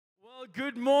Well,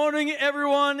 good morning,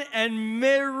 everyone, and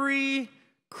Merry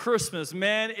Christmas.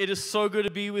 Man, it is so good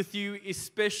to be with you,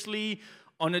 especially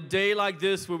on a day like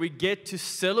this where we get to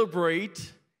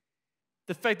celebrate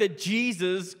the fact that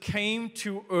Jesus came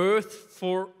to earth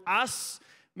for us.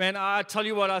 Man, I tell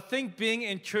you what, I think being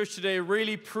in church today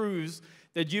really proves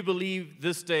that you believe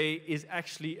this day is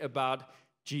actually about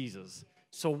Jesus.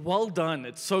 So well done.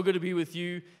 It's so good to be with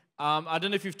you. I don't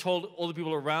know if you've told all the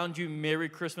people around you Merry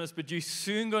Christmas, but you're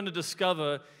soon going to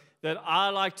discover that I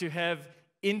like to have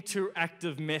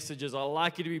interactive messages. I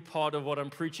like you to be part of what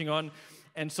I'm preaching on.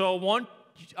 And so I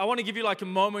want to give you like a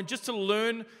moment just to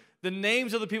learn the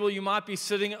names of the people you might be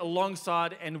sitting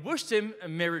alongside and wish them a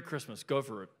Merry Christmas. Go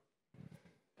for it.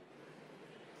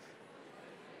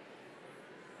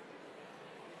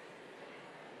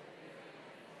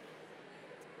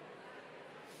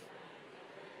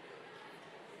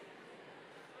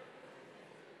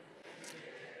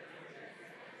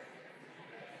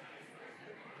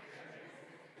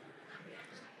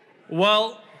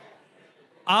 Well,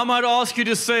 I might ask you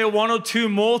to say one or two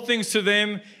more things to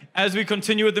them as we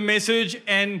continue with the message.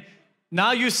 And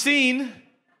now you see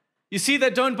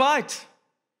that don't bite.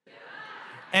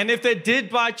 And if they did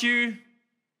bite you,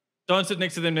 don't sit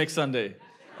next to them next Sunday,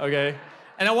 okay?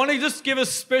 And I want to just give a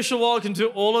special welcome to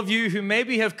all of you who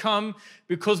maybe have come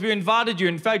because we invited you.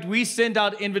 In fact, we send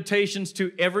out invitations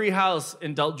to every house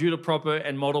in Del Judah proper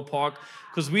and Model Park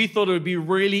because we thought it would be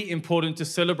really important to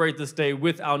celebrate this day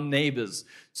with our neighbors.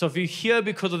 So if you're here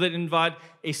because of that invite,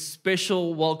 a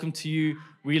special welcome to you.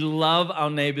 We love our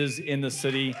neighbors in the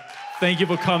city. Thank you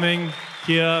for coming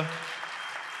here.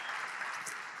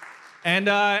 And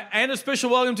a special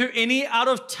welcome to any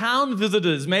out-of-town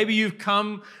visitors. Maybe you've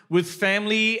come with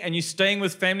family and you're staying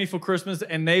with family for Christmas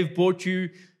and they've brought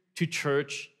you to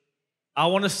church. I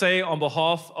want to say on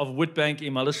behalf of Witbank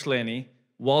Imalish,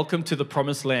 welcome to the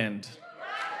Promised Land.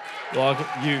 Welcome,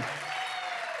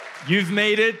 you've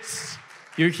made it.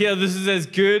 You're here. This is as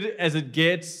good as it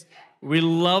gets. We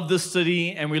love this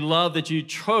city and we love that you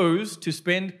chose to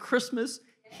spend Christmas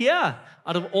here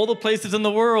out of all the places in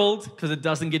the world because it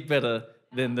doesn't get better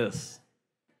than this.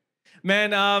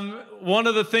 Man, one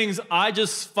of the things I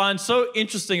just find so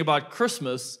interesting about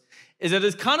Christmas is that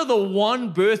it's kind of the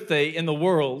one birthday in the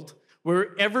world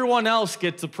where everyone else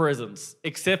gets the presents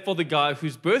except for the guy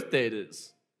whose birthday it is.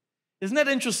 Isn't that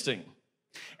interesting?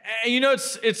 And you know,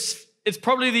 it's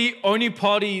probably the only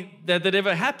party that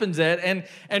ever happens at.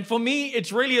 And for me,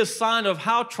 it's really a sign of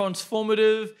how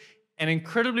transformative and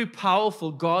incredibly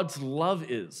powerful God's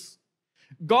love is.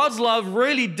 God's love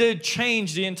really did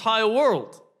change the entire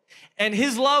world. And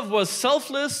his love was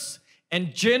selfless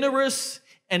and generous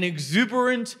and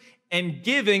exuberant and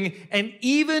giving. And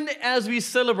even as we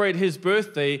celebrate his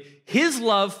birthday, his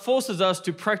love forces us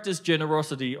to practice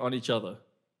generosity on each other.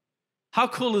 How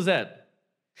cool is that?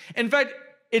 In fact,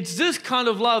 it's this kind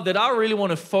of love that I really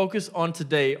want to focus on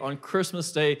today, on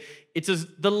Christmas Day. It's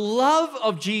the love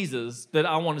of Jesus that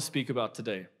I want to speak about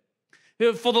today.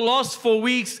 For the last 4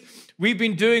 weeks, we've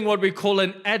been doing what we call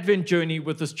an Advent journey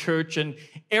with this church. And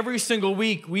every single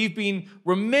week, we've been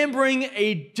remembering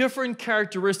a different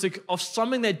characteristic of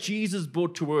something that Jesus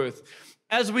brought to earth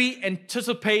as we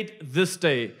anticipate this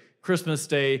day, Christmas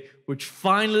Day, which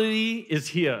finally is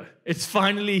here. It's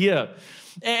finally here.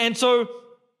 And so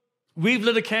we've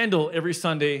lit a candle every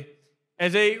Sunday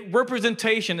as a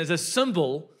representation, as a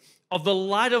symbol of the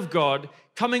light of God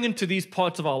coming into these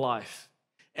parts of our life.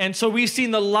 And so we've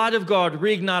seen the light of God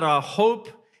reignite our hope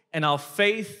and our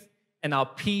faith and our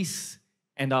peace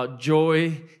and our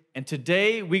joy. And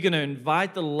today we're going to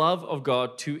invite the love of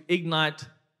God to ignite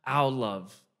our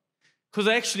love. Because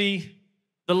actually,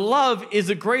 the love is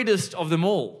the greatest of them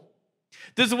all.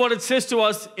 This is what it says to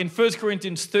us in 1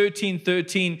 Corinthians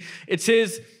 13:13. It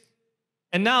says,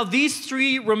 and now these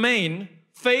three remain,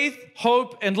 faith,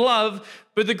 hope, and love,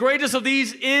 but the greatest of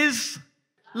these is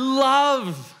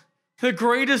love. The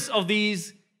greatest of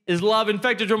these is love. In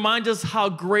fact, it reminds us how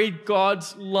great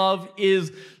God's love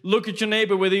is. Look at your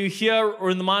neighbor, whether you're here or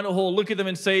in the minor hall, look at them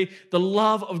and say, the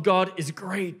love of God is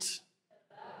great.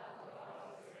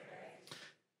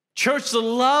 Church, the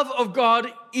love of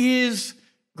God is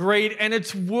great, and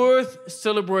it's worth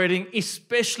celebrating,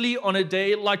 especially on a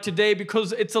day like today,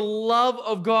 because it's a love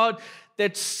of God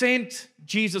that sent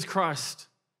Jesus Christ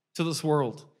to this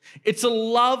world. It's a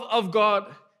love of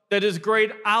God that is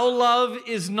great. Our love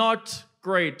is not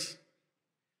great.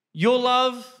 Your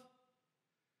love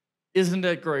isn't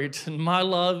that great, and my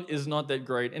love is not that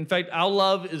great. In fact, our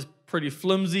love is pretty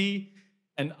flimsy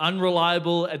and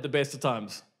unreliable at the best of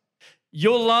times.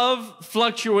 Your love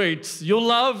fluctuates. Your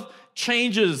love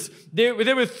changes.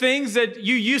 There were things that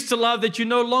you used to love that you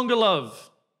no longer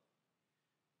love.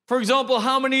 For example,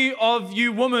 how many of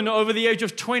you women over the age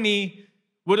of 20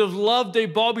 would have loved a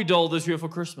Barbie doll this year for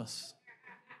Christmas?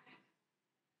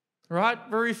 Right?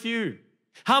 Very few.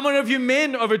 How many of you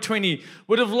men over 20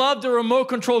 would have loved a remote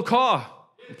control car?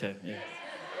 Okay, yeah.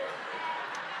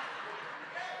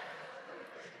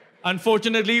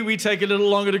 Unfortunately, we take a little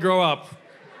longer to grow up.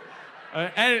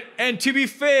 And to be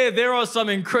fair, there are some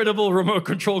incredible remote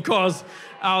control cars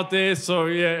out there. So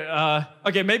yeah,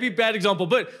 okay, maybe bad example.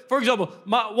 But for example,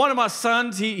 one of my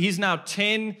sons, he's now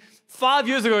 10. 5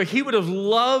 years ago, he would have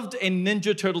loved a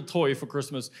Ninja Turtle toy for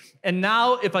Christmas. And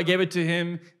now if I gave it to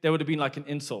him, that would have been like an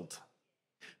insult.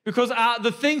 Because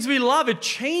the things we love, it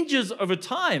changes over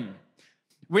time.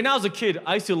 When I was a kid,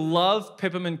 I used to love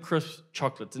peppermint crisp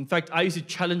chocolates. In fact, I used to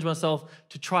challenge myself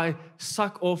to try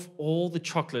suck off all the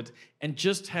chocolate and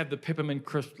just have the peppermint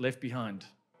crisp left behind.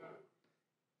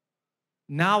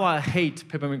 Now I hate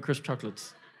peppermint crisp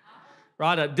chocolates,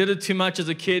 right? I did it too much as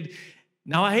a kid.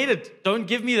 Now I hate it. Don't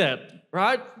give me that,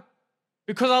 right?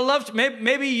 Because I loved,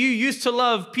 maybe you used to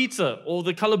love pizza or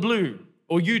the color blue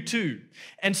or U2,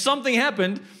 and something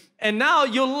happened, and now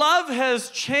your love has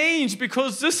changed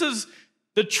because this is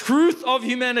the truth of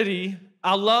humanity.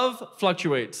 Our love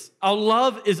fluctuates. Our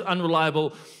love is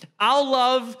unreliable. Our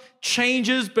love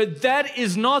changes, but that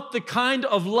is not the kind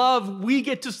of love we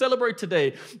get to celebrate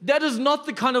today. That is not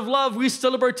the kind of love we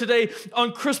celebrate today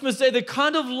on Christmas Day. The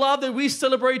kind of love that we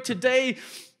celebrate today,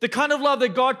 the kind of love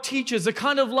that God teaches, the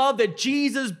kind of love that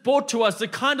Jesus brought to us, the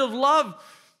kind of love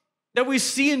that we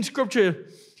see in Scripture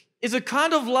is a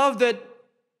kind of love that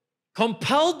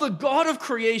compelled the God of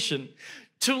creation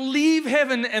to leave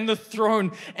heaven and the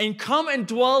throne and come and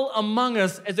dwell among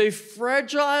us as a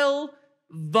fragile,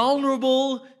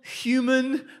 vulnerable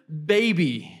human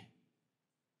baby.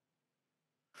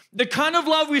 The kind of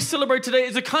love we celebrate today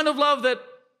is a kind of love that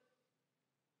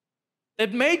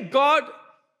made God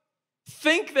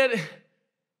think that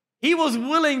he was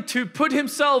willing to put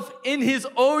himself in his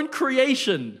own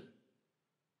creation.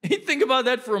 Think about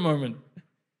that for a moment.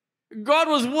 God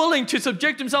was willing to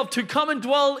subject himself to come and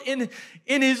dwell in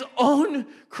his own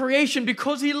creation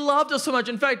because he loved us so much.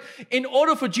 In fact, in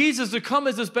order for Jesus to come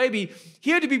as this baby,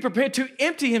 he had to be prepared to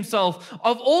empty himself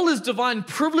of all his divine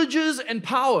privileges and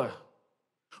power.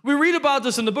 We read about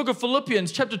this in the book of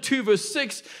Philippians, chapter 2, verse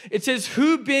 6. It says,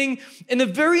 who being in the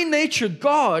very nature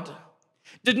God,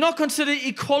 did not consider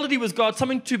equality with God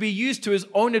something to be used to his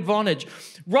own advantage.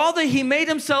 Rather, he made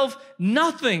himself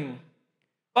nothing,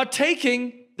 but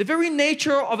taking the very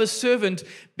nature of a servant,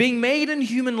 being made in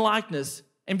human likeness,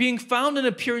 and being found in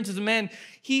appearance as a man,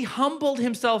 he humbled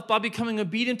himself by becoming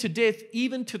obedient to death,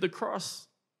 even to the cross.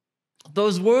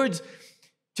 Those words,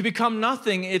 to become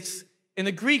nothing, it's in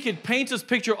the Greek, it paints this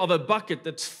picture of a bucket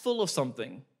that's full of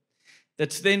something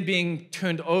that's then being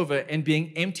turned over and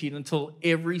being emptied until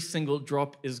every single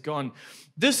drop is gone.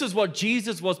 This is what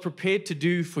Jesus was prepared to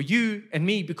do for you and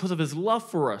me because of his love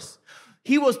for us.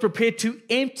 He was prepared to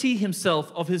empty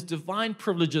himself of his divine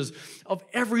privileges, of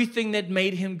everything that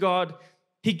made him God.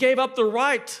 He gave up the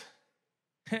right,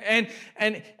 and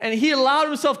he allowed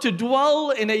himself to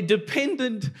dwell in a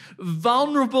dependent,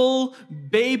 vulnerable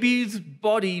baby's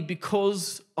body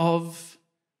because of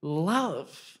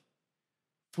love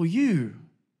for you.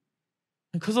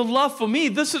 Because of love for me.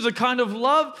 This is a kind of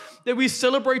love that we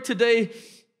celebrate today.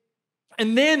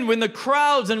 And then when the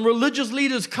crowds and religious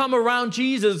leaders come around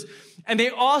Jesus, and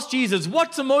they ask Jesus,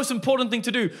 what's the most important thing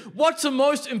to do? What's the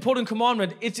most important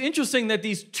commandment? It's interesting that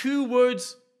these two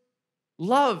words,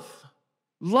 love,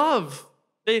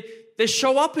 they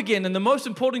show up again in the most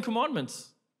important commandments.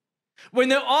 When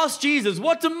they ask Jesus,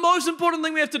 what's the most important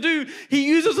thing we have to do? He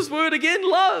uses this word again,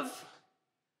 love.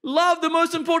 Love, the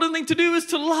most important thing to do is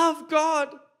to love God.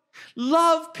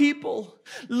 Love people,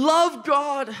 love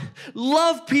God,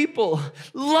 love people,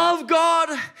 love God,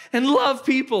 and love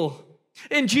people.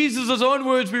 In Jesus' own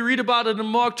words, we read about it in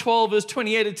Mark 12, verse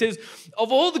 28. It says,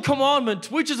 of all the commandments,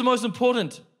 which is the most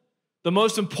important? The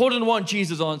most important one,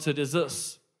 Jesus answered, is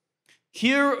this.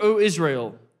 Hear, O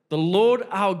Israel, the Lord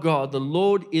our God, the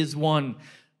Lord is one.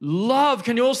 Love,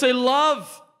 can you all say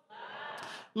love?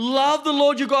 Love the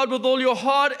Lord your God with all your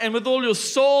heart and with all your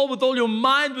soul, with all your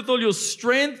mind, with all your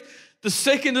strength. The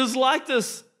second is like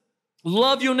this.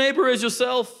 Love your neighbor as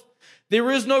yourself. There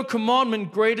is no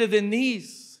commandment greater than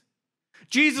these.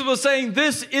 Jesus was saying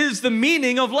this is the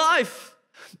meaning of life.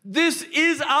 This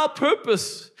is our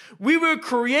purpose. We were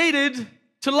created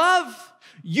to love.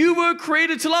 You were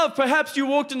created to love. Perhaps you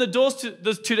walked in the doors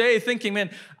today thinking,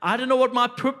 man, I don't know what my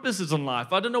purpose is in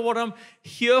life. I don't know what I'm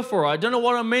here for. I don't know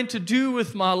what I'm meant to do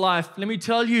with my life. Let me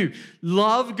tell you,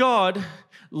 love God,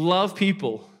 love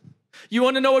people. You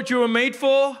want to know what you were made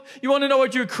for? You want to know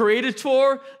what you were created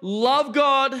for? Love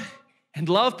God and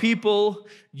love people.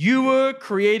 You were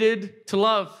created to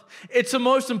love. It's the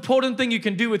most important thing you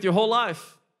can do with your whole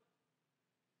life.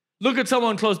 Look at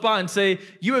someone close by and say,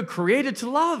 you were created to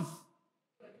love.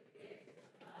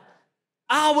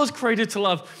 I was created to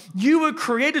love. You were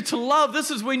created to love. This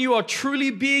is when you are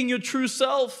truly being your true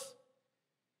self.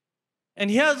 And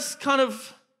here's kind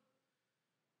of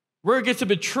where it gets a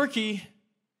bit tricky.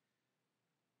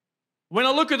 When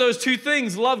I look at those two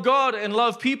things, love God and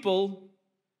love people,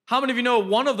 how many of you know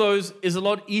one of those is a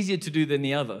lot easier to do than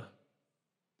the other?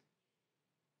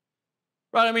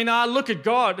 Right, I mean, I look at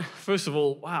God, first of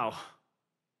all, wow.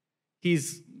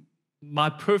 He's my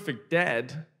perfect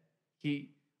dad.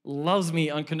 He loves me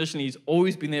unconditionally. He's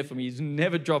always been there for me. He's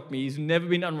never dropped me. He's never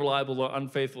been unreliable or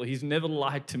unfaithful. He's never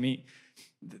lied to me.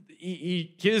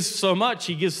 He gives so much.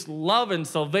 He gives love and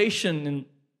salvation,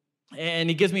 and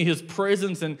he gives me his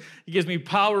presence, and he gives me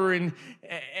power, and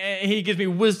he gives me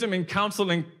wisdom and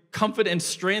counsel and comfort and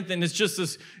strength, and it's just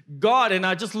this God, and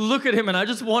I just look at him and I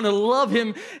just want to love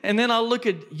him. And then I look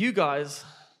at you guys,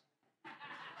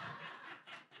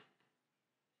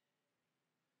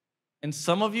 and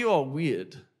some of you are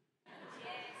weird,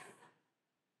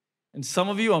 and some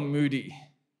of you are moody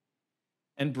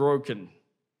and broken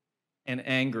and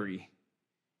angry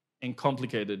and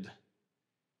complicated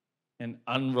and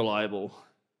unreliable.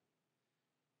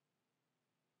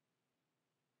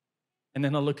 And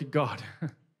then I look at God.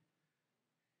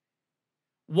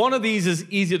 One of these is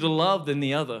easier to love than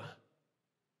the other.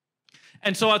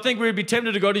 And so I think we'd be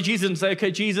tempted to go to Jesus and say, okay,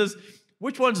 Jesus,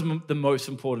 which one's the most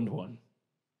important one?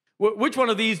 Which one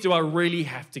of these do I really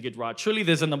have to get right? Surely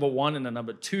there's a number one and a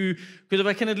number two, because if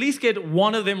I can at least get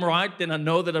one of them right, then I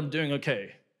know that I'm doing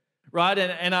okay, right?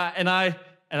 And I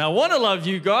want to love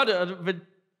you, God, but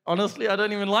honestly, I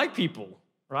don't even like people,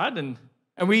 right? And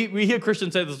we hear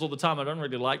Christians say this all the time, I don't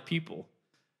really like people.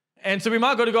 And so we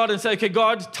might go to God and say, okay,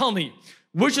 God, tell me,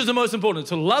 which is the most important,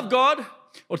 to love God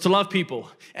or to love people?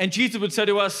 And Jesus would say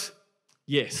to us,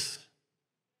 yes.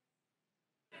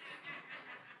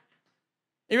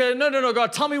 You'd be like, no,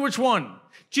 God, tell me which one.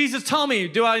 Jesus, tell me,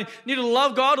 do I need to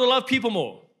love God or love people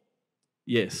more?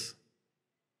 Yes.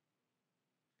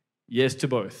 Yes to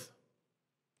both.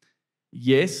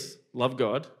 Yes, love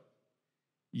God.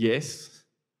 Yes,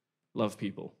 love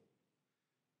people.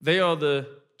 They are the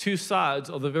two sides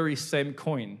of the very same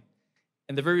coin.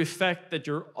 And the very fact that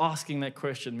you're asking that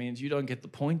question means you don't get the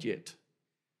point yet.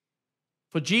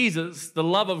 For Jesus, the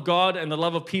love of God and the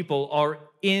love of people are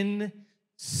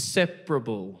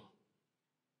inseparable.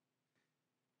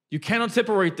 You cannot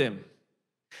separate them.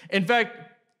 In fact,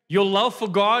 your love for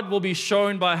God will be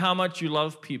shown by how much you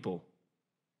love people.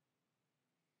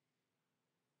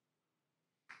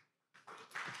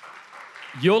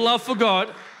 Your love for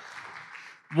God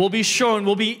will be shown,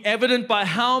 will be evident by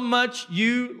how much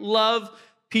you love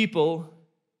people.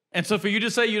 And so for you to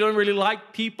say you don't really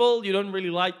like people, you don't really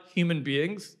like human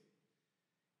beings,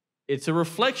 it's a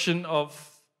reflection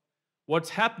of what's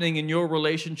happening in your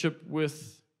relationship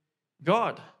with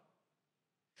God.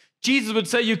 Jesus would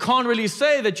say you can't really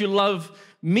say that you love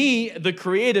me, the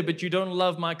Creator, but you don't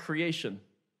love my creation.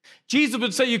 Jesus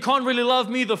would say you can't really love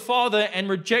me, the Father, and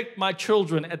reject my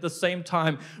children at the same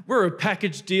time. We're a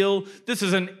package deal. This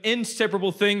is an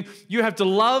inseparable thing. You have to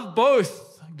love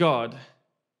both God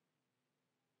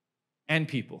and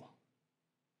people.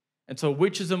 And so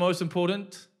which is the most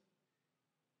important?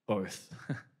 Both.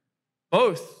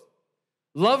 Both.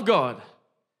 Love God.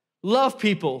 Love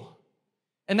people.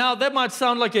 And now that might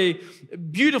sound like a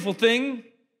beautiful thing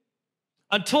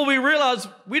until we realize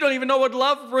we don't even know what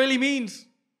love really means.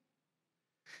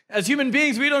 As human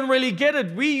beings, we don't really get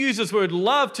it. We use this word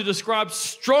love to describe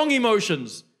strong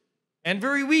emotions and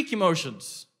very weak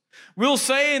emotions. We'll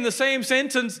say in the same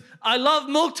sentence, I love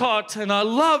milk tart and I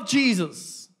love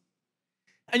Jesus.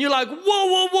 And you're like,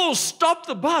 whoa, stop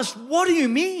the bus. What do you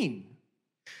mean?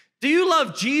 Do you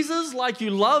love Jesus like you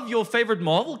love your favorite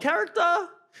Marvel character?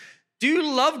 Do you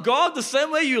love God the same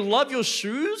way you love your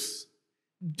shoes?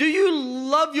 Do you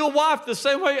love your wife the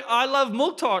same way I love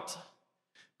milk tart?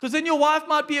 Because then your wife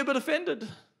might be a bit offended.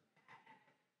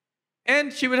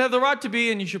 And she would have the right to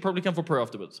be, and you should probably come for prayer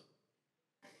afterwards.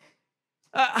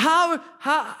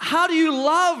 How do you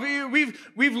love?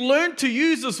 We've learned to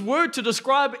use this word to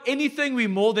describe anything we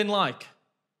more than like.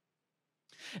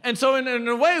 And so in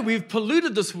a way, we've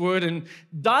polluted this word and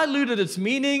diluted its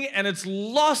meaning, and it's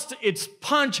lost its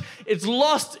punch, it's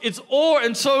lost its awe.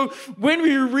 And so when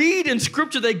we read in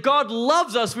Scripture that God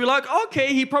loves us, we're like,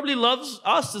 okay, He probably loves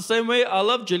us the same way I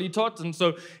love Jelly Tots. And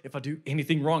so if I do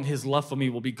anything wrong, His love for me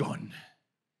will be gone.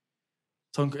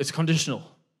 So it's conditional.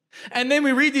 And then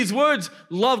we read these words,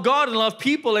 love God and love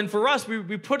people. And for us,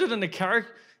 we put it in the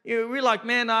character. We're like,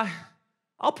 man,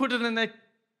 I'll put it in that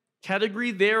category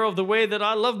there of the way that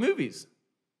I love movies.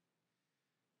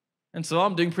 And so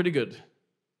I'm doing pretty good.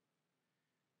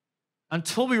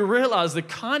 Until we realize the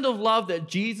kind of love that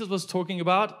Jesus was talking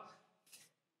about,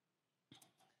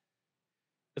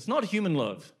 it's not human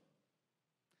love.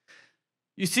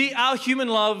 You see, our human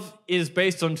love is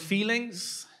based on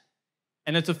feelings,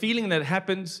 and it's a feeling that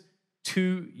happens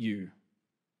to you.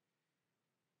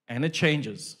 And it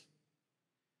changes.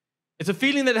 It's a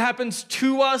feeling that happens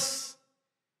to us,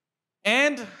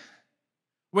 and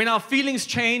when our feelings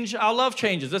change, our love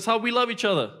changes. That's how we love each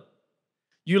other.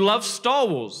 You love Star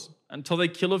Wars until they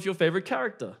kill off your favorite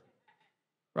character,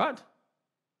 right?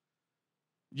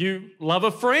 You love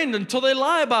a friend until they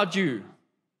lie about you.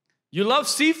 You love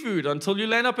seafood until you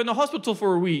land up in the hospital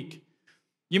for a week.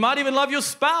 You might even love your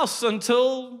spouse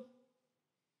until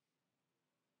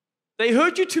they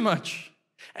hurt you too much.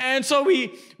 And so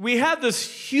we have this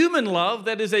human love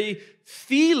that is a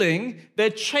feeling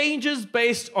that changes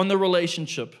based on the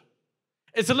relationship.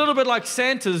 It's a little bit like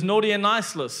Santa's naughty and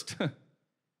nice list.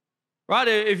 Right?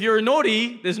 If you're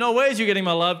naughty, there's no ways you're getting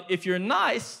my love. If you're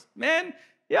nice, man,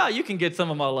 yeah, you can get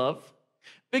some of my love.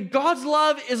 But God's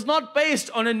love is not based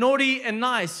on a naughty and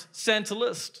nice Santa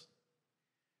list.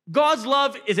 God's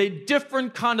love is a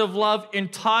different kind of love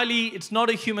entirely. It's not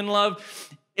a human love.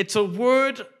 It's a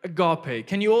word, agape.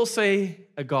 Can you all say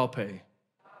agape?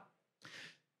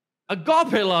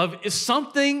 Agape love is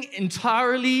something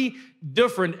entirely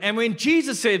different. And when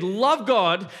Jesus said, love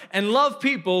God and love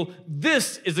people,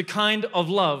 this is the kind of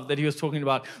love that He was talking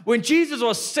about. When Jesus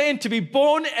was sent to be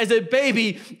born as a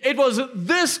baby, it was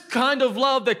this kind of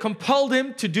love that compelled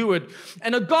Him to do it.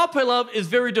 And agape love is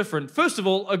very different. First of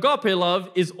all, agape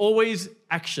love is always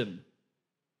action.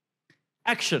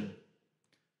 Action.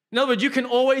 In other words, you can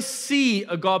always see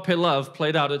agape love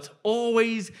played out. It's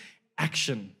always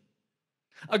action.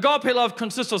 Agape love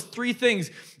consists of three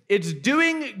things. It's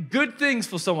doing good things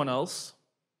for someone else,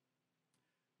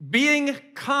 being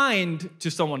kind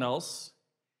to someone else,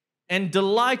 and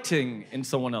delighting in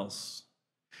someone else.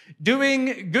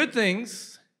 Doing good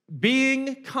things,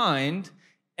 being kind,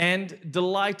 and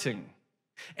delighting.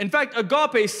 In fact,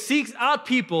 agape seeks out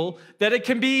people that it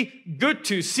can be good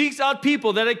to, seeks out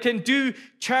people that it can do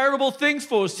charitable things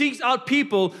for, seeks out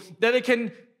people that it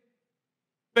can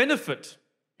benefit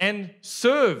and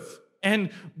serve and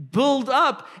build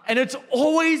up. And it's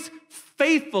always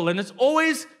faithful and it's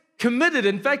always committed.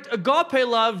 In fact, agape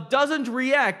love doesn't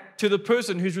react to the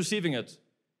person who's receiving it.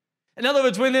 In other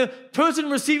words, when the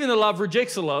person receiving the love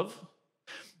rejects the love,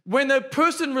 when the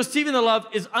person receiving the love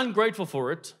is ungrateful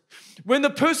for it, when the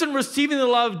person receiving the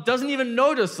love doesn't even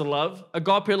notice the love,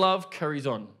 agape love carries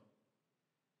on.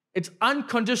 It's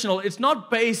unconditional. It's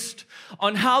not based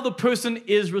on how the person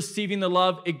is receiving the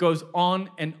love. It goes on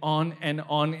and on and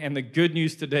on. And the good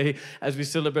news today, as we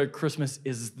celebrate Christmas,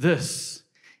 is this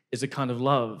is a kind of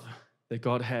love that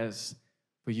God has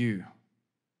for you.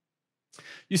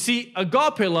 You see,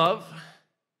 agape love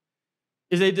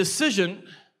is a decision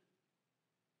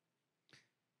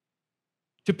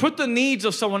to put the needs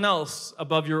of someone else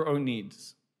above your own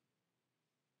needs.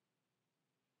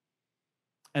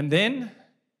 And then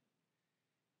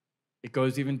it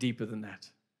goes even deeper than that.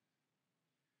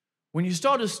 When you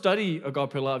start to study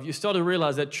agape love, you start to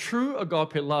realize that true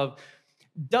agape love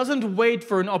doesn't wait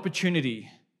for an opportunity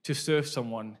to serve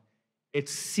someone. It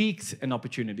seeks an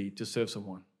opportunity to serve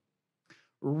someone.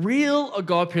 Real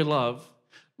agape love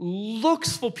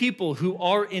looks for people who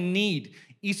are in need,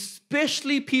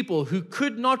 especially people who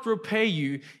could not repay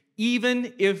you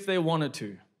even if they wanted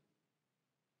to.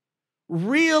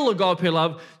 Real agape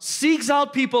love seeks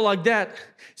out people like that,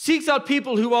 seeks out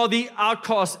people who are the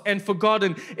outcasts and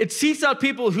forgotten. It seeks out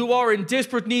people who are in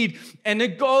desperate need, and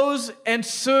it goes and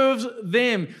serves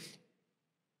them,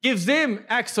 gives them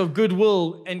acts of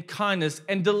goodwill and kindness,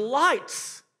 and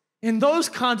delights in those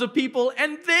kinds of people.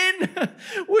 And then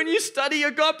when you study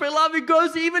agape love, it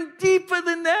goes even deeper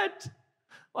than that.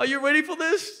 Are you ready for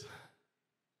this?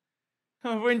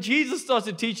 When Jesus starts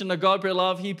to teach on agape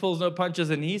love, He pulls no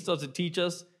punches, and He starts to teach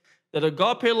us that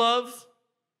agape love,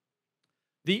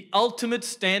 the ultimate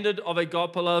standard of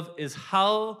agape love, is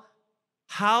how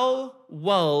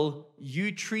well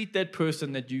you treat that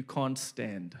person that you can't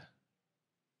stand.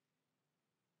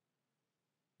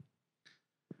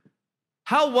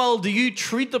 How well do you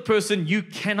treat the person you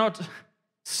cannot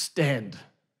stand?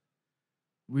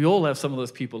 We all have some of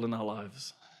those people in our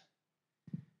lives.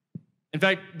 In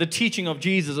fact, the teaching of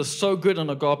Jesus is so good on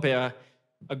agape,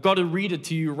 I got to read it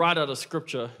to you right out of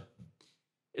Scripture.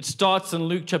 It starts in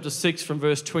Luke chapter 6 from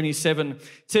verse 27. It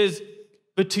says,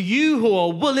 "But to you who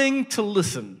are willing to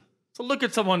listen." So look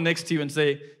at someone next to you and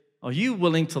say, "Are you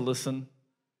willing to listen?"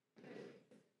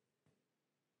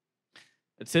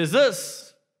 It says this,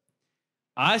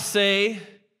 "I say,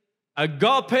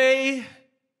 agape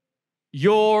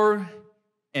your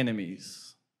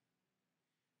enemies.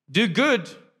 Do good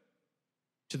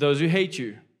to those who hate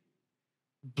you.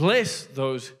 Bless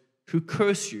those who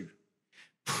curse you.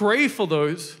 Pray for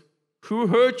those who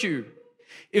hurt you.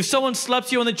 If someone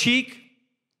slaps you on the cheek,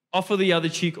 offer the other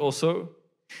cheek also.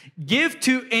 Give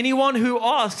to anyone who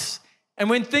asks, and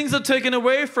when things are taken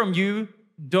away from you,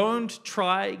 don't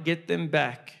try get them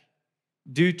back.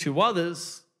 Do to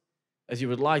others as you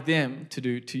would like them to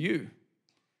do to you.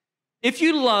 If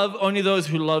you love only those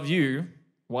who love you,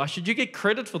 why should you get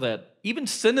credit for that? Even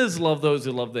sinners love those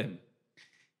who love them.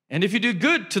 And if you do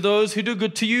good to those who do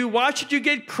good to you, why should you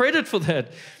get credit for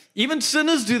that? Even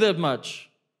sinners do that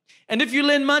much. And if you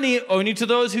lend money only to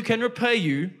those who can repay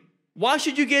you, why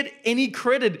should you get any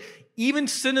credit? Even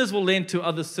sinners will lend to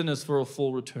other sinners for a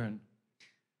full return.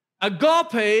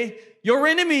 Agape your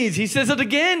enemies." He says it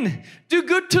again. "Do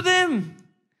good to them.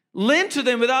 Lend to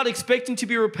them without expecting to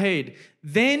be repaid.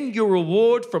 Then your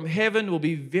reward from heaven will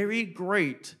be very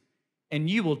great, and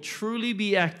you will truly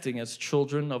be acting as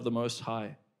children of the Most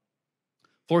High.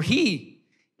 For He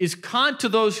is kind to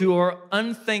those who are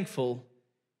unthankful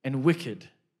and wicked.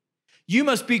 You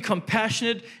must be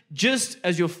compassionate just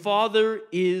as your Father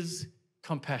is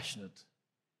compassionate."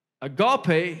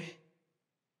 Agape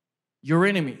your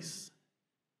enemies.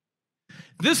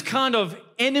 This kind of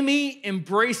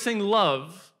enemy-embracing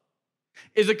love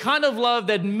is a kind of love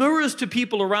that mirrors to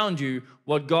people around you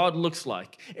what God looks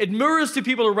like. It mirrors to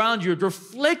people around you. It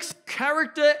reflects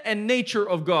character and nature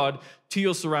of God to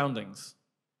your surroundings.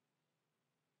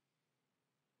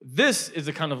 This is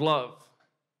the kind of love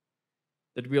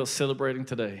that we are celebrating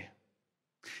today.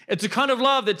 It's a kind of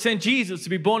love that sent Jesus to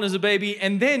be born as a baby,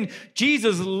 and then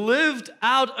Jesus lived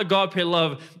out agape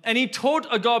love, and He taught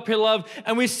agape love,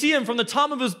 and we see Him from the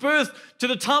time of His birth to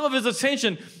the time of His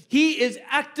ascension. He is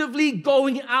actively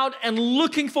going out and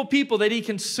looking for people that He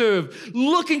can serve,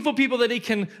 looking for people that He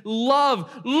can love,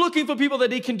 looking for people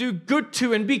that He can do good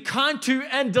to and be kind to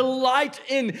and delight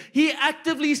in. He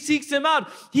actively seeks them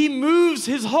out. He moves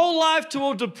His whole life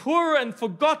toward the poor and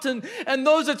forgotten and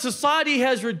those that society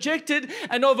has rejected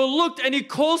and overlooked, and He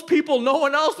calls people no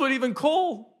one else would even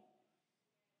call.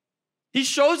 He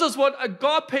shows us what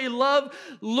agape love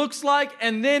looks like,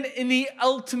 and then in the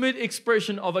ultimate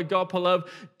expression of agape love,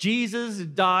 Jesus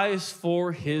dies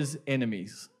for His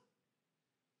enemies.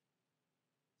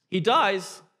 He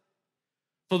dies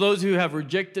for those who have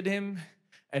rejected Him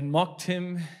and mocked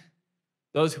Him,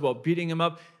 those who are beating Him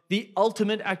up. The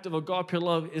ultimate act of agape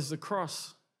love is the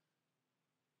cross.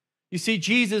 You see,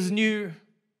 Jesus knew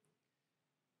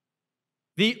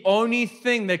the only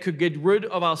thing that could get rid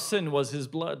of our sin was His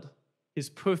blood. His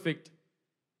perfect,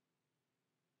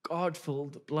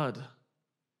 God-filled blood.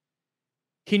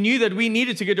 He knew that we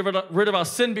needed to get rid of our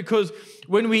sin because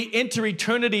when we enter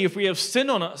eternity, if we have sin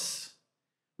on us,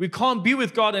 we can't be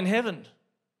with God in heaven.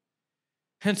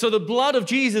 And so the blood of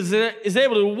Jesus is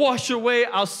able to wash away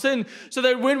our sin so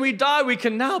that when we die, we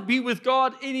can now be with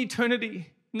God in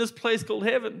eternity in this place called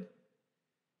heaven.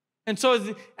 And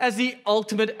so as the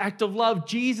ultimate act of love,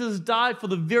 Jesus died for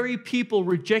the very people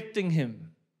rejecting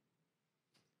Him,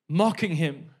 mocking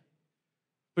Him,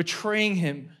 betraying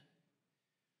Him.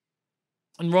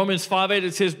 In Romans 5:8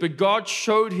 it says, "But God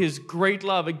showed His great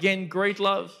love," again, great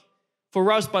love,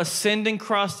 "for us by sending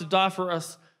Christ to die for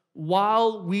us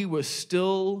while we were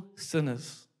still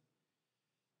sinners."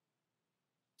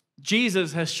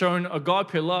 Jesus has shown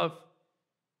agape love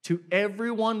to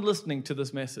everyone listening to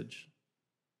this message.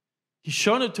 He's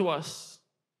shown it to us.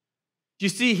 You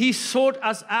see, He sought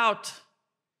us out.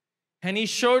 And He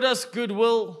showed us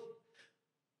goodwill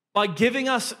by giving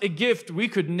us a gift we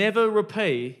could never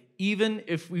repay, even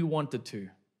if we wanted to.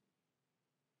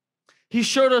 He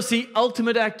showed us the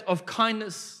ultimate act of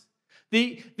kindness,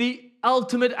 the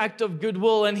ultimate act of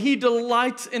goodwill, and He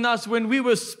delights in us when we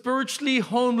were spiritually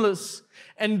homeless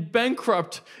and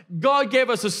bankrupt. God gave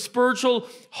us a spiritual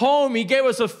home. He gave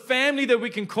us a family that we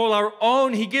can call our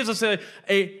own. He gives us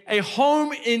a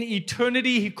home in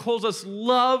eternity. He calls us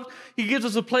loved. He gives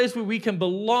us a place where we can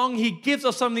belong. He gives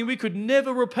us something we could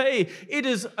never repay. It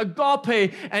is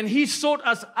agape, and He sought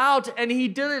us out, and He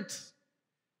did it.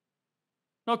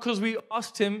 not because we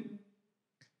asked him,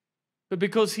 but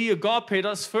because he agaped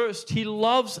us first. He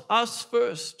loves us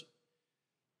first.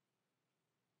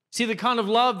 See, the kind of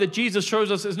love that Jesus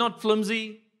shows us is not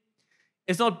flimsy.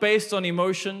 It's not based on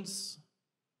emotions.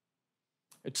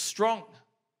 It's strong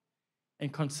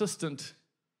and consistent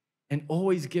and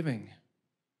always giving.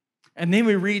 And then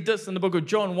we read this in the book of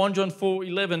John, 1 John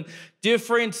 4:11. Dear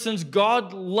friends, since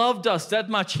God loved us that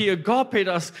much, he agaped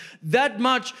us that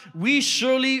much, we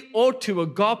surely ought to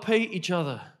agape each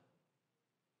other.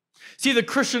 See, the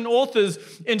Christian authors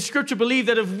in Scripture believe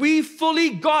that if we fully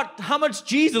got how much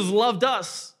Jesus loved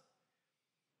us,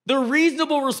 the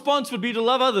reasonable response would be to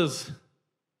love others.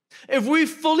 If we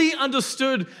fully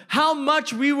understood how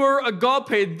much we were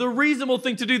agape, the reasonable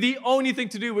thing to do, the only thing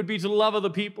to do would be to love other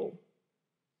people.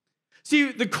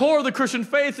 See, the core of the Christian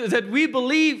faith is that we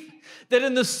believe that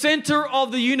in the center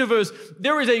of the universe,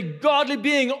 there is a godly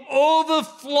being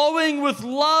overflowing with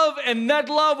love, and that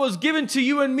love was given to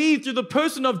you and me through the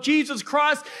person of Jesus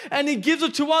Christ, and he gives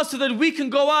it to us so that we can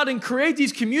go out and create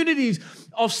these communities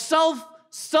of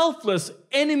selfless,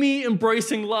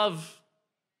 enemy-embracing love.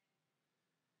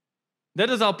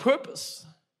 That is our purpose.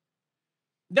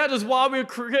 That is why we're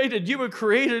created. You were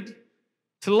created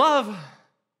to love.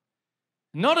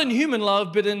 Not in human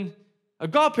love, but in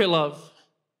agape love.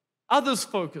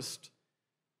 Others-focused,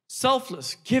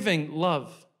 selfless, giving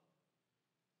love.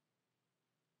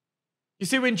 You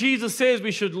see, when Jesus says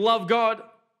we should love God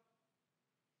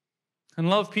and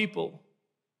love people,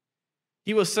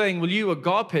 he was saying, will you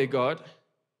agape God,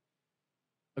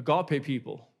 agape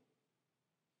people?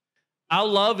 Our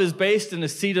love is based in the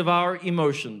seat of our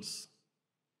emotions.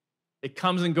 It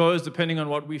comes and goes depending on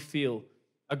what we feel.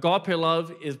 Agape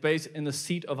love is based in the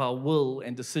seat of our will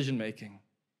and decision-making.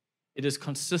 It is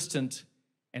consistent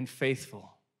and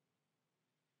faithful.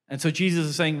 And so Jesus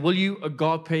is saying, will you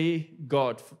agape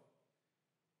God?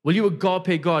 Will you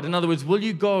agape God? In other words, will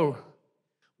you go?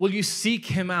 Will you seek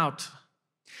him out?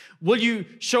 Will you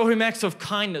show him acts of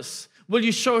kindness? Will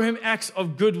you show him acts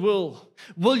of goodwill?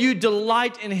 Will you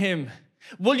delight in him?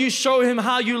 Will you show him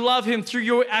how you love him through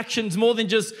your actions more than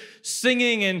just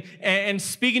singing and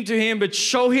speaking to him, but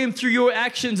show him through your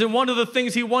actions? And one of the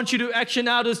things he wants you to action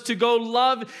out is to go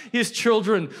love his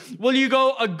children. Will you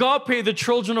go agape the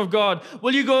children of God?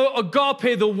 Will you go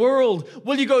agape the world?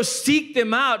 Will you go seek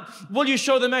them out? Will you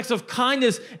show them acts of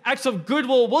kindness, acts of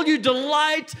goodwill? Will you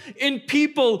delight in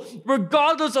people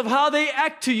regardless of how they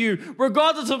act to you,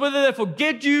 regardless of whether they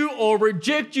forget you or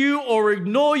reject you or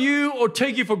ignore you or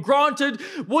take you for granted?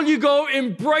 Will you go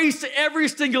embrace every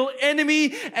single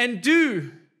enemy and do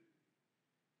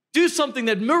something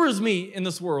that mirrors me in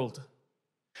this world?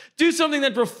 Do something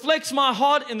that reflects my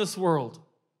heart in this world.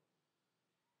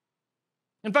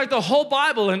 In fact, the whole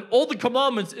Bible and all the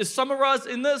commandments is summarized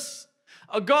in this: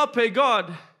 agape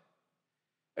God,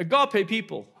 agape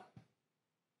people.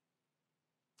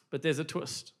 But there's a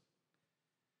twist,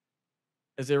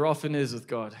 as there often is with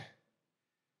God.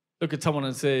 Look at someone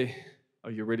and say, are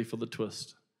you ready for the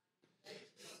twist?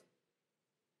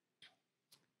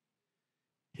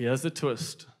 Here's the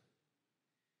twist.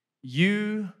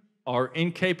 You are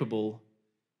incapable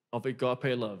of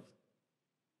agape love.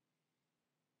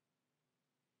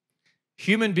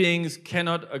 Human beings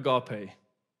cannot agape.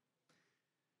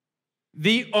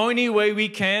 The only way we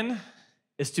can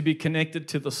is to be connected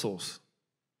to the source.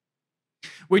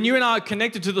 When you and I are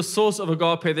connected to the source of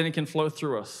agape, then it can flow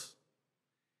through us.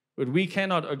 But we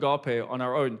cannot agape on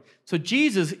our own. So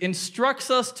Jesus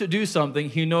instructs us to do something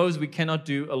he knows we cannot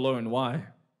do alone. Why?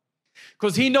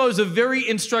 Because he knows the very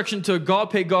instruction to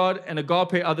agape God and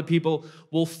agape other people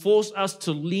will force us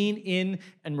to lean in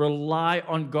and rely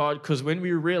on God. Because when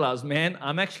we realize, man,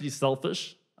 I'm actually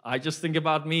selfish. I just think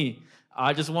about me.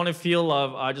 I just want to feel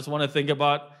love. I just want to think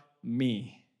about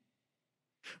me.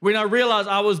 When I realized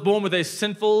I was born with a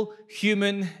sinful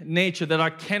human nature, that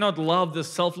I cannot love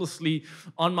this selflessly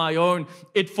on my own,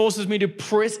 it forces me to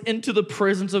press into the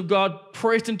presence of God,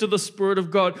 press into the Spirit of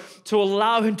God, to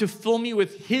allow him to fill me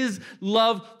with his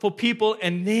love for people,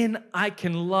 and then I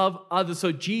can love others.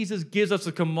 So Jesus gives us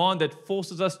a command that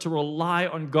forces us to rely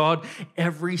on God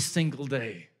every single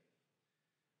day.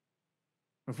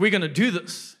 If we're going to do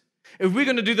this, if we're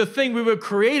going to do the thing we were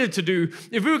created to do,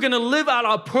 if we were going to live out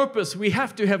our purpose, we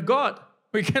have to have God.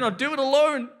 We cannot do it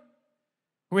alone.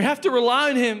 We have to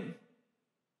rely on him.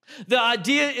 The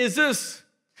idea is this,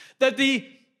 that the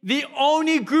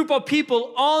only group of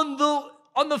people on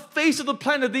the face of the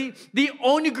planet, the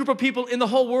only group of people in the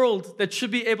whole world that should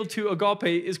be able to agape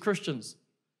is Christians.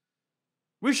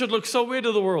 We should look so weird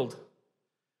to the world.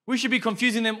 We should be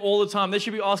confusing them all the time. They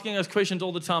should be asking us questions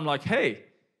all the time like, hey,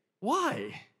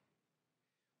 why?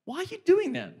 why are you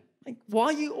doing that? Like, why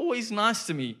are you always nice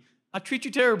to me? I treat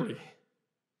you terribly.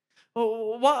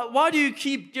 Or why do you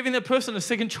keep giving that person a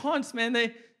second chance, man?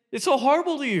 They're so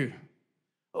horrible to you.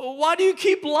 Or why do you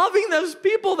keep loving those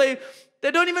people? They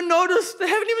don't even notice. They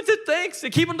haven't even said thanks. They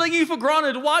keep on taking you for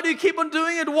granted. Why do you keep on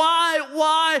doing it?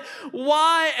 Why?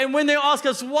 And when they ask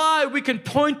us why, we can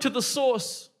point to the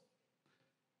source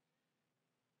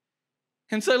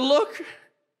and say, look,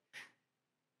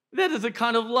 that is the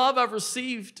kind of love I've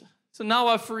received. So now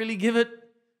I freely give it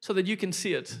so that you can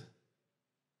see it.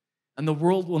 And the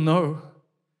world will know.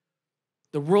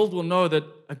 The world will know that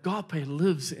agape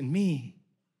lives in me.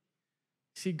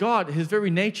 See, God, his very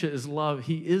nature is love.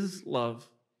 He is love.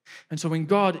 And so when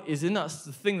God is in us,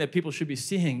 the thing that people should be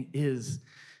seeing is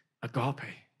agape.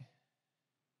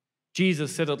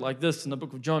 Jesus said it like this in the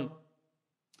book of John.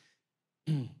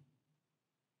 In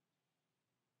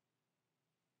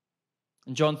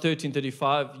John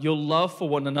 13:35, your love for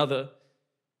one another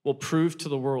will prove to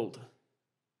the world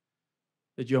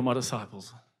that you're my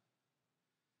disciples.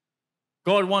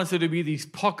 God wants there to be these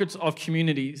pockets of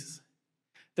communities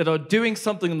that are doing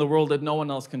something in the world that no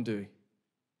one else can do.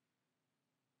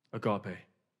 Agape.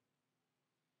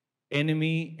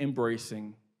 Enemy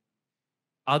embracing,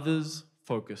 others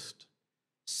focused,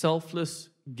 selfless,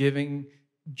 giving,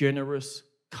 generous,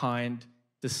 kind,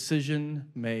 decision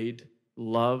made,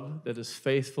 love that is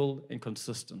faithful and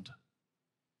consistent.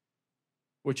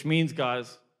 Which means,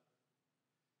 guys,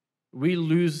 we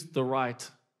lose the right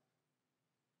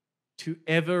to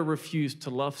ever refuse to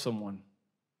love someone.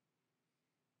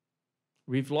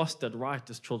 We've lost that right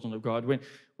as children of God.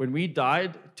 When we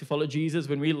died to follow Jesus,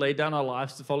 when we laid down our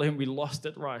lives to follow him, we lost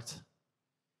that right.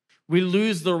 We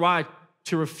lose the right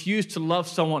to refuse to love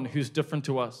someone who's different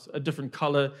to us, a different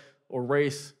color or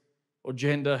race or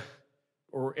gender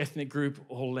or ethnic group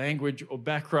or language or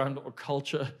background or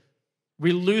culture.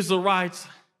 We lose the right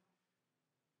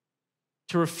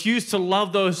to refuse to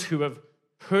love those who have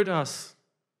hurt us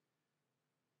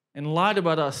and lied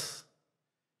about us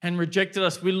and rejected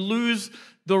us. We lose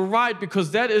the right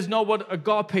because that is not what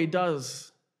agape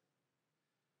does.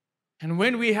 And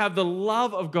when we have the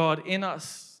love of God in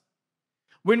us,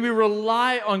 when we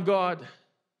rely on God,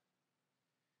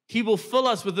 he will fill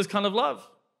us with this kind of love.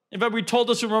 In fact, we told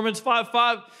this in Romans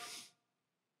 5:5.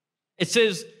 It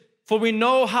says, for we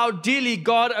know how dearly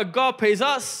God agapes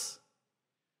us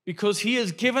because he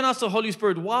has given us the Holy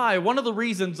Spirit. Why? One of the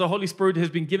reasons the Holy Spirit has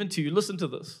been given to you, listen to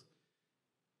this,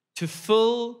 to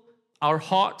fill our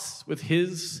hearts with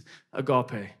his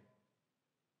agape.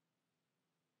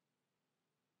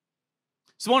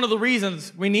 It's one of the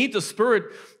reasons we need the Spirit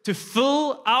to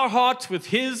fill our hearts with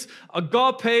his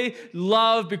agape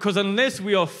love, because unless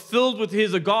we are filled with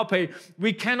his agape,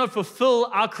 we cannot fulfill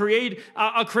our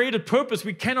created purpose.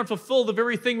 We cannot fulfill the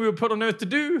very thing we were put on earth to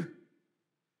do.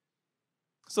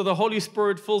 So the Holy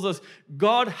Spirit fills us.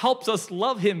 God helps us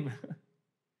love him,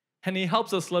 and he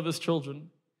helps us love his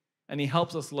children, and he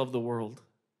helps us love the world.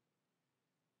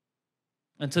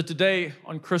 And so today,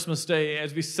 on Christmas Day,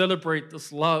 as we celebrate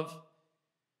this love,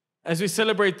 as we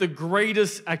celebrate the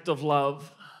greatest act of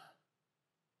love,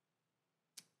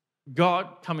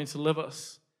 God coming to live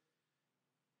us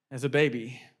as a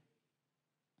baby,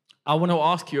 I want to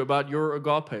ask you about your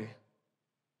agape.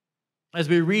 As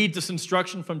we read this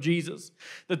instruction from Jesus,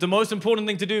 that the most important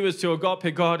thing to do is to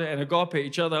agape God and agape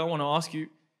each other, I want to ask you,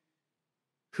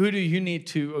 who do you need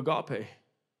to agape?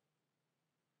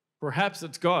 Perhaps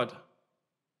it's God.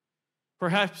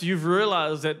 Perhaps you've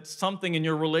realized that something in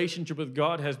your relationship with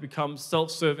God has become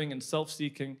self-serving and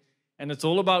self-seeking, and it's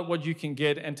all about what you can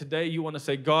get. And today you want to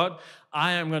say, God,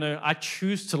 I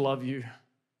choose to love you.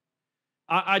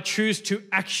 I choose to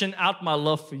action out my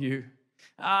love for you.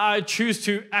 I choose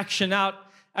to action out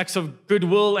acts of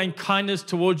goodwill and kindness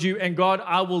towards you. And God,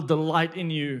 I will delight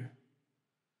in you.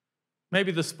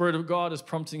 Maybe the Spirit of God is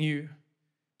prompting you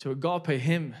to agape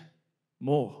him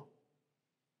more.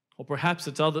 Or perhaps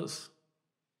it's others.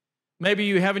 Maybe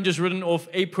you haven't just written off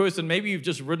a person. Maybe you've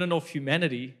just written off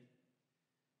humanity.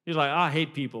 You're like, I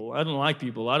hate people. I don't like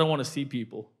people. I don't want to see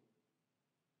people.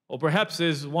 Or perhaps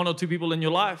there's one or two people in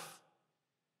your life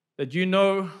that you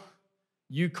know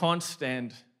you can't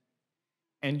stand.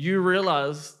 And you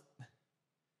realize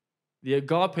the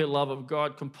agape love of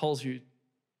God compels you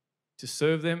to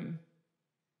serve them,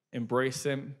 embrace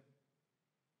them,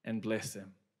 and bless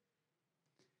them.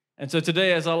 And so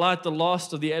today, as I light the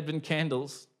last of the Advent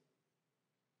candles,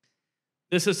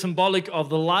 this is symbolic of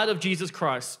the light of Jesus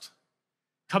Christ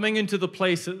coming into the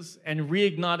places and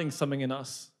reigniting something in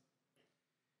us.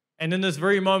 And in this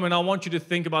very moment, I want you to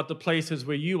think about the places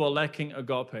where you are lacking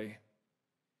agape.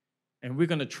 And we're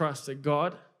going to trust that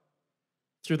God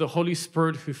through the Holy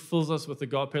Spirit who fills us with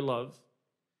agape love,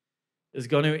 is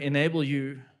going to enable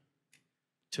you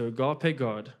to agape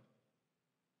God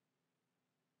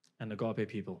and agape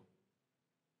people.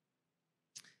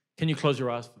 Can you close your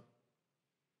eyes?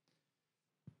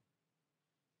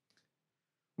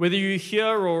 Whether you're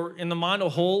here or in the Minor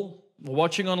Hall or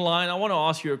watching online, I want to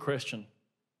ask you a question.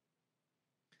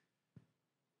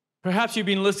 Perhaps you've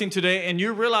been listening today and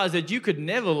you realize that you could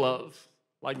never love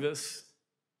like this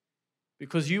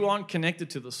because you aren't connected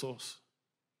to the source.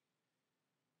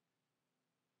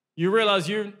 You realize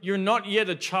you're not yet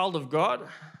a child of God.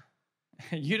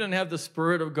 You don't have the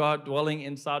Spirit of God dwelling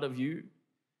inside of you.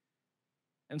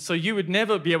 And so you would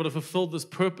never be able to fulfill this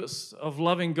purpose of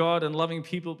loving God and loving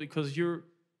people because you're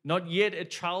not yet a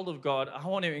child of God. I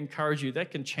want to encourage you,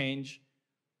 that can change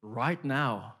right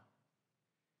now.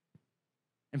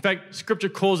 In fact, Scripture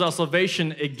calls our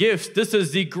salvation a gift. This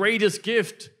is the greatest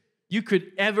gift you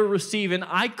could ever receive. And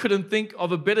I couldn't think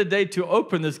of a better day to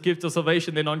open this gift of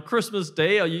salvation than on Christmas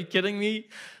Day. Are you kidding me?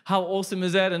 How awesome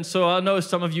is that? And so I know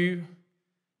some of you,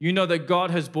 you know that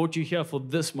God has brought you here for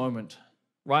this moment,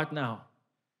 right now.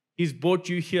 He's brought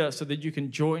you here so that you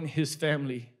can join His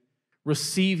family,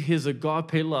 receive His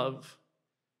agape love,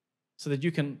 so that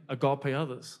you can agape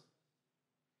others.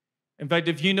 In fact,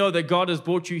 if you know that God has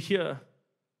brought you here,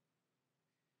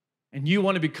 and you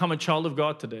want to become a child of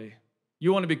God today,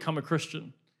 you want to become a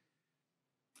Christian,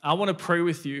 I want to pray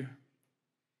with you.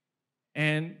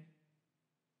 And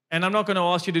I'm not going to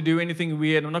ask you to do anything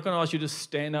weird. I'm not going to ask you to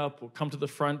stand up or come to the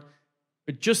front.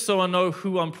 But just so I know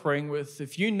who I'm praying with,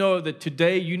 if you know that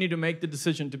today you need to make the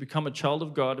decision to become a child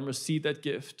of God and receive that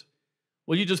gift,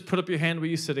 will you just put up your hand where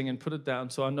you're sitting and put it down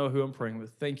so I know who I'm praying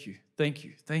with? Thank you, thank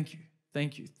you, thank you,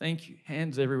 thank you, thank you.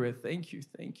 Hands everywhere. Thank you,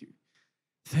 thank you,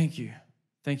 thank you.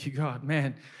 Thank you, God.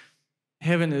 Man,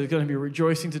 heaven is going to be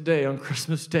rejoicing today on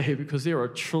Christmas Day because there are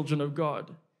children of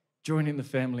God joining the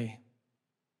family.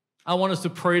 I want us to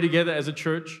pray together as a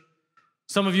church.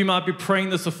 Some of you might be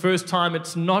praying this the first time.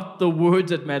 It's not the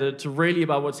words that matter. It's really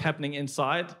about what's happening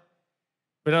inside.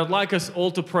 But I'd like us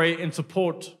all to pray in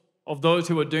support of those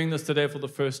who are doing this today for the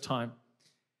first time.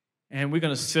 And we're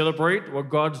going to celebrate what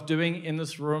God's doing in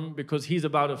this room because He's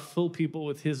about to fill people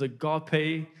with His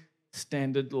agape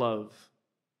standard love.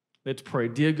 Let's pray.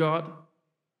 Dear God,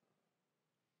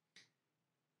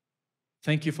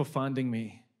 thank you for finding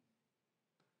me.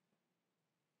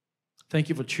 Thank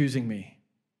you for choosing me.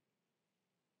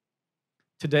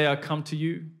 Today I come to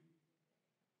you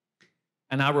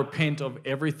and I repent of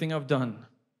everything I've done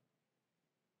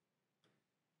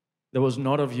that was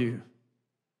not of you.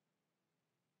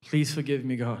 Please forgive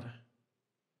me, God.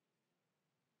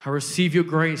 I receive your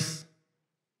grace.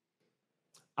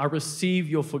 I receive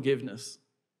your forgiveness.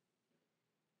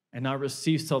 And I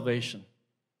receive salvation.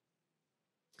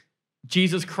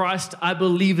 Jesus Christ, I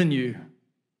believe in you.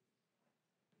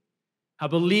 I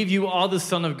believe you are the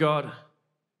Son of God.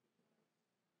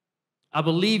 I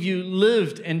believe you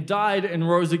lived and died and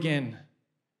rose again.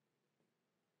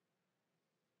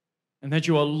 And that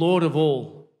you are Lord of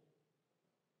all.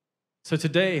 So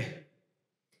today,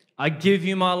 I give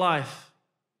you my life.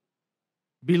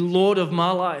 Be Lord of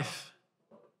my life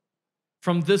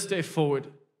from this day forward.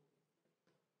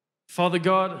 Father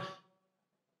God,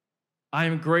 I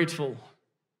am grateful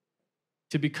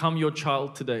to become your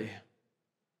child today.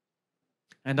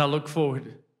 And I look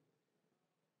forward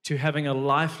to having a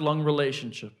lifelong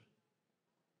relationship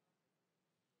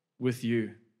with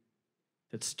you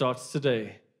that starts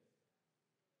today.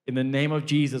 In the name of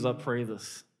Jesus, I pray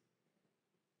this.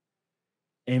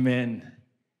 Amen.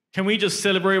 Can we just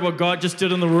celebrate what God just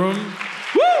did in the room?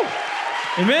 Woo!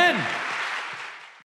 Amen.